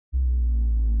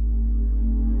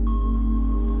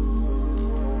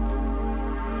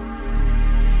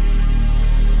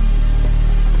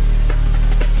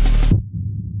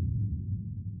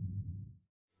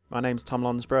my name's Tom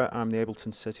Lonsborough. I'm the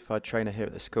Ableton certified trainer here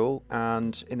at the school,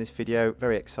 and in this video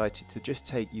very excited to just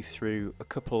take you through a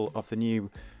couple of the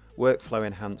new workflow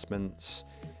enhancements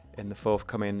in the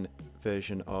forthcoming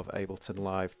version of Ableton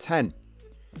Live 10.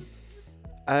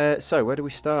 So where do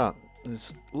we start?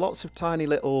 There's lots of tiny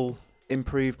little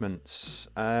improvements.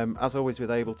 As always with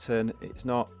Ableton, it's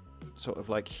not sort of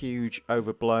like huge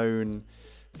overblown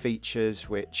features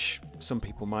which some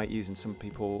people might use and some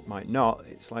people might not.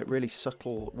 It's like really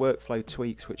subtle workflow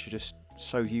tweaks which are just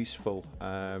so useful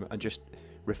and just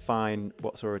refine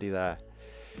what's already there.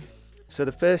 So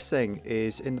the first thing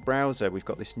is, in the browser we've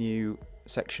got this new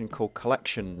section called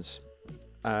Collections.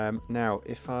 Now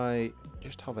if I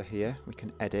just hover here, we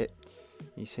can edit.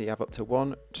 You see you have up to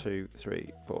 1, 2, 3,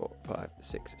 4, 5,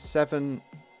 6, 7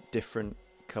 different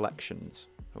collections.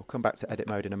 We'll come back to edit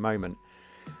mode in a moment.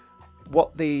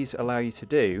 What these allow you to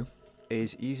do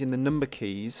is, using the number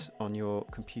keys on your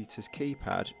computer's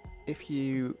keypad, if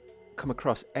you come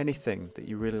across anything that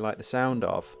you really like the sound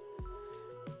of,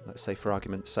 let's say for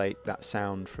argument's sake that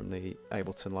sound from the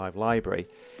Ableton Live library,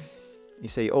 you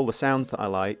see all the sounds that I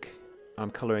like,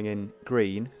 I'm colouring in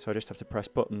green, so I just have to press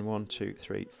button 1, 2,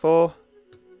 3, 4,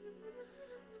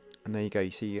 and there you go.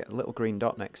 You see you get a little green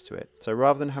dot next to it. So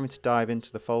rather than having to dive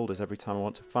into the folders every time I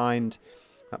want to find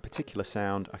that particular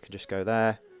sound, I can just go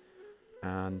there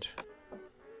and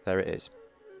there it is.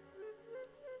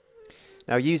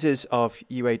 Now users of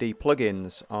UAD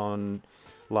plugins on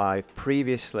Live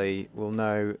previously will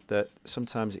know that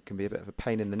sometimes it can be a bit of a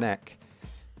pain in the neck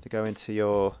to go into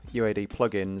your UAD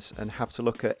plugins and have to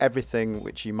look at everything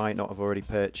which you might not have already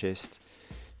purchased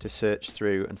to search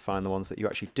through and find the ones that you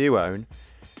actually do own.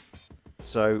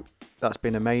 So that's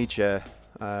been a major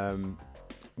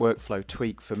workflow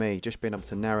tweak for me, just being able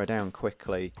to narrow down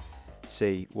quickly,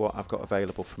 see what I've got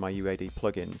available for my UAD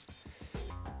plugins.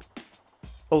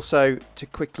 Also, to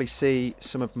quickly see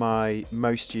some of my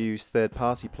most used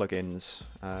third-party plugins.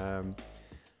 I'm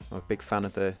a big fan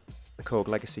of the Korg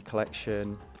Legacy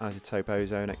Collection, Isotope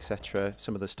Ozone, etc.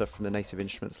 Some of the stuff from the Native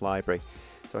Instruments library.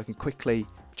 So I can quickly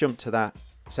jump to that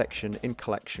section in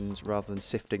Collections rather than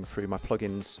sifting through my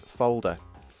plugins folder.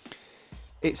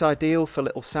 It's ideal for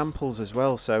little samples as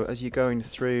well, so as you're going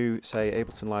through, say,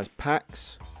 Ableton Live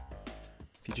packs,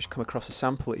 if you just come across a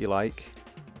sample that you like,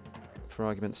 for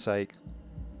argument's sake,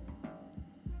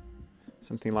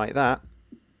 something like that,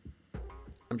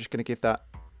 I'm just going to give that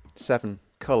 7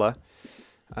 colour,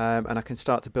 and I can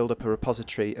start to build up a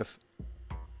repository of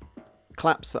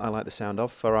claps that I like the sound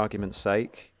of, for argument's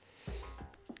sake.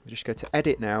 I'll just go to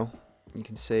edit now, you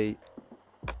can see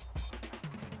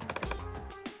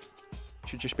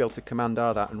should just be able to Command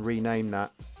R that and rename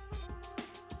that.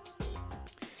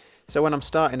 So when I'm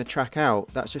starting a track out,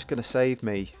 that's just going to save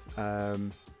me,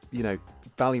 you know,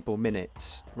 valuable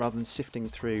minutes rather than sifting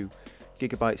through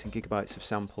gigabytes and gigabytes of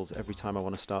samples every time I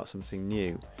want to start something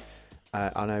new.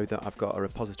 I know that I've got a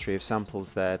repository of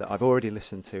samples there that I've already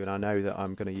listened to, and I know that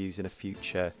I'm going to use in a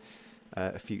future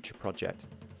project.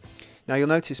 Now you'll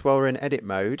notice while we're in edit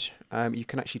mode, you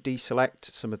can actually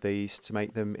deselect some of these to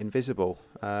make them invisible.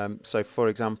 So for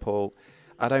example,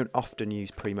 I don't often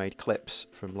use pre-made clips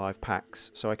from live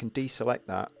packs, so I can deselect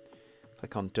that,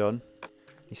 click on done.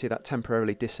 You see that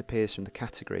temporarily disappears from the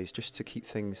categories just to keep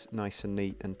things nice and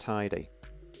neat and tidy.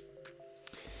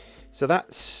 So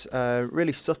that's a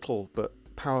really subtle but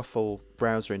powerful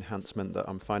browser enhancement that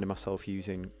I'm finding myself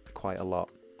using quite a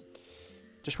lot.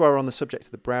 Just while we're on the subject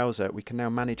of the browser, we can now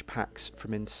manage packs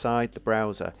from inside the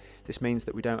browser. This means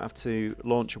that we don't have to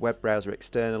launch a web browser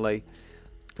externally,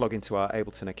 log into our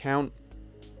Ableton account.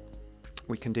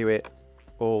 We can do it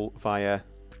all via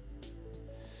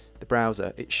the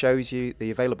browser. It shows you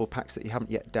the available packs that you haven't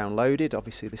yet downloaded.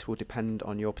 Obviously this will depend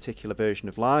on your particular version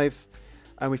of Live,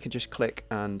 and we can just click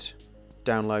and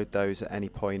download those at any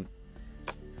point,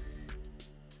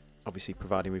 obviously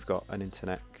providing we've got an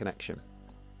internet connection.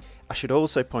 I should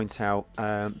also point out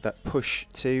that push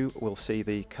to will see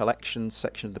the collections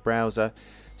section of the browser.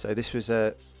 So this was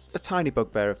a tiny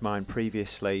bugbear of mine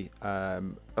previously.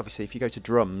 Obviously if you go to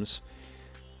drums,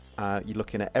 you're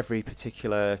looking at every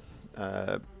particular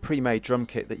pre-made drum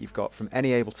kit that you've got from any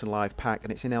Ableton Live pack,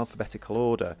 and it's in alphabetical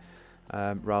order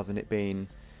rather than it being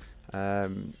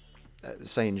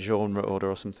say in genre order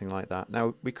or something like that.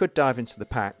 Now we could dive into the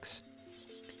packs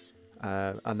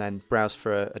and then browse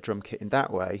for a drum kit in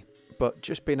that way, but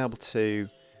just being able to,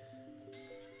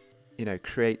 you know,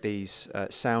 create these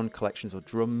sound collections or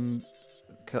drum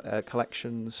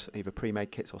collections, either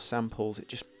pre-made kits or samples, it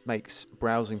just makes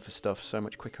browsing for stuff so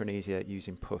much quicker and easier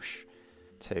using push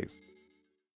too.